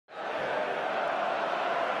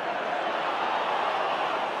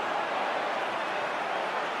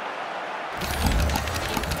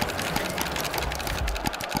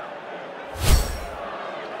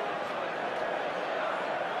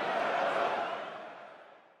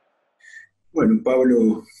Bueno,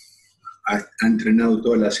 Pablo ha entrenado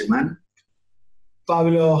toda la semana.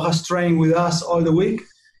 Pablo has trained with us all the week.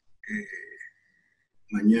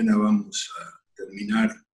 Mañana vamos a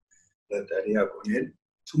terminar la tarea con él.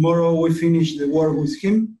 Tomorrow we finish the work with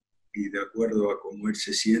him. Y de acuerdo a cómo él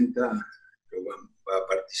se sienta, va a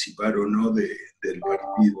participar o no del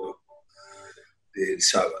partido del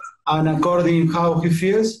sábado. And according how he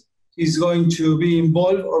feels, he's going to be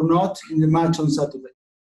involved or not in the match on Saturday.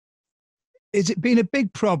 Is it been a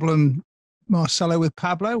big problem, Marcelo, with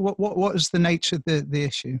Pablo? What is the nature of the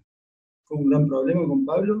issue? ¿Fue un gran problema con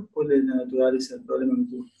Pablo? ¿Cuál es la naturaleza del problema que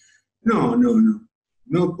tuvo?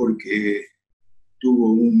 No, porque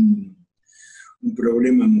tuvo un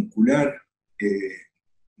problema muscular,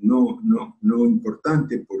 no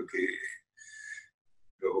importante, porque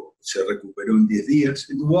se recuperó en 10 días.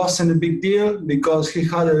 It wasn't a big deal because he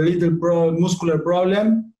had a little muscular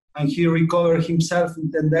problem and he recovered himself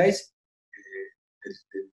in 10 days.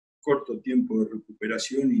 El corto tiempo de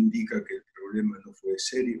recuperación indica que el problema no fue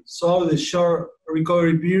serio. So the short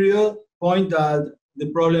recovery period point that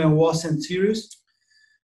the problem wasn't serious.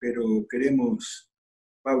 Pero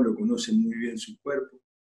Pablo conoce muy bien su cuerpo.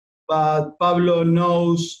 But Pablo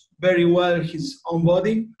knows very well his own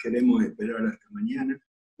body. Queremos esperar hasta mañana.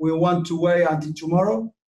 We want to wait until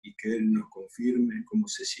tomorrow. Y que él nos confirme cómo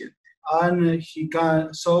se siente. And he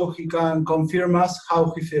can confirm us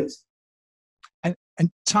how he feels. And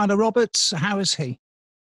Tyler Roberts, how is he?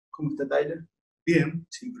 ¿Cómo está Tyler? Bien,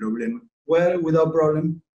 sin problema. Well, without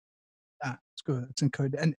problem. That's good. That's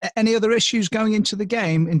encouraging. And any other issues going into the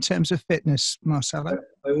game in terms of fitness, Marcelo?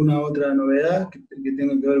 ¿Alguna otra novedad que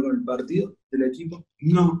tenga que ver con el partido del equipo?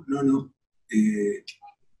 No.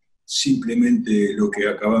 Simplemente lo que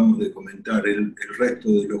acabamos de comentar. El resto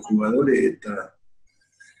de los jugadores está,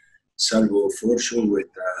 salvo Forshaw,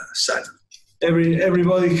 está sano.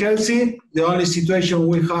 Everybody healthy. The only situation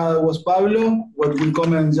we had was Pablo, what we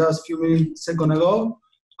commented just a few seconds ago,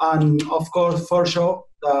 and of course Forshaw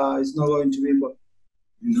is not going to be involved.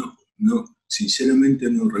 No, sinceramente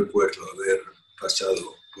no recuerdo haber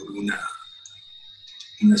pasado por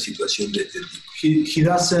una situación de este tipo. He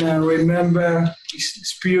doesn't remember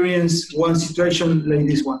experience one situation like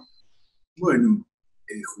this one. Bueno,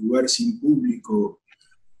 jugar sin público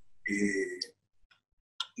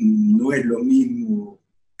no es lo mismo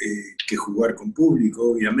que jugar con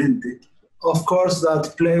público, obviamente. Of course,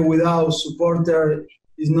 that play without supporter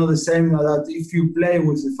is not the same that if you play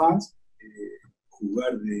with the fans.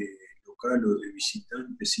 Jugar de local o de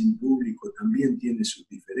visitante sin público también tiene sus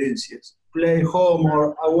diferencias. Play home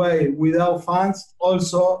or away without fans,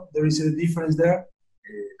 also there is a difference there.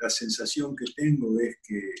 La sensación que tengo es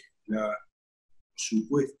que la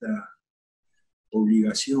supuesta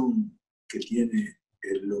obligación que tiene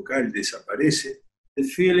el local desaparece. The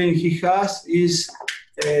feeling he has is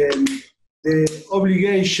the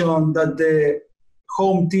obligation that the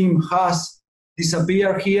home team has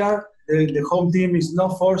disappeared here. The home team is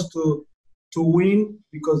not forced to win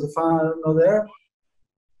because the fans are not there.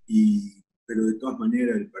 Pero de todas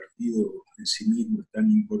maneras el partido en sí mismo es tan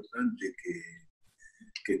importante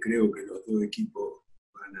que creo que los dos equipos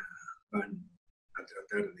van a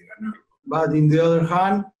tratar de ganarlo. But in the other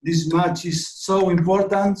hand, this match is so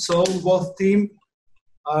important, so both teams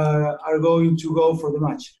are going to go for the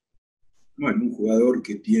match. Bueno, un jugador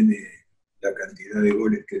que tiene la cantidad de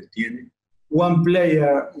goles que él tiene. One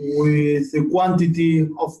player with the quantity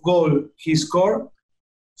of goal he scored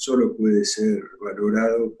solo puede ser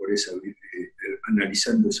valorado por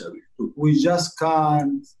analizando esa virtud. We just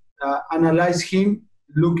can't analyze him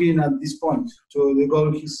looking at this point, to the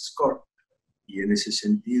goal he scored. Y en ese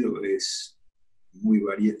sentido es muy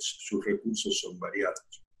variado, sus recursos son variados.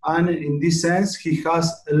 And in this sense, he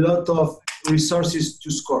has a lot of resources to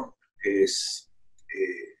score. Es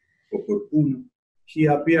oportuno. He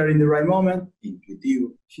appeared in the right moment.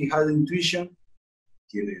 Intuitivo. He had intuition.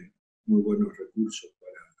 Tiene muy buenos recursos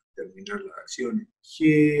para terminar las acciones.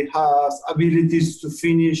 He has abilities to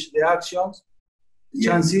finish the actions,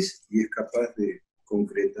 chances. Y es capaz de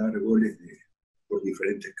concretar goles por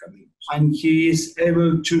diferentes caminos. And he is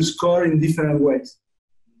able to score in different ways.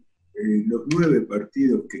 Los 9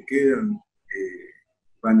 partidos que quedan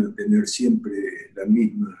van a tener siempre la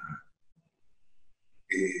misma,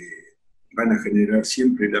 van a generar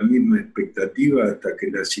siempre la misma expectativa hasta que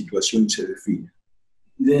la situación se defina.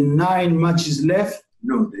 The 9 matches left.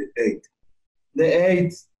 No, the 8. The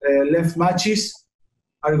 8 left matches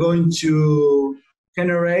are going to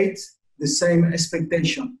generate the same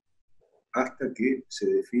expectation. Hasta que se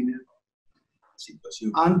defina la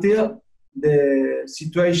situación. Until the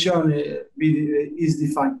situation is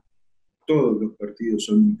defined. Todos los partidos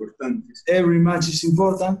son importantes. Every match is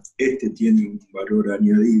important. Este tiene un valor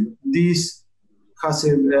añadido. This has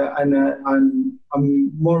a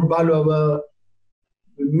more valuable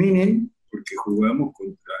meaning. Porque jugamos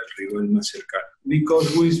contra el rival más cercano.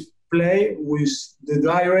 Because we play with the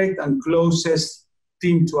direct and closest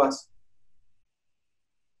team to us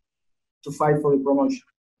to fight for the promotion.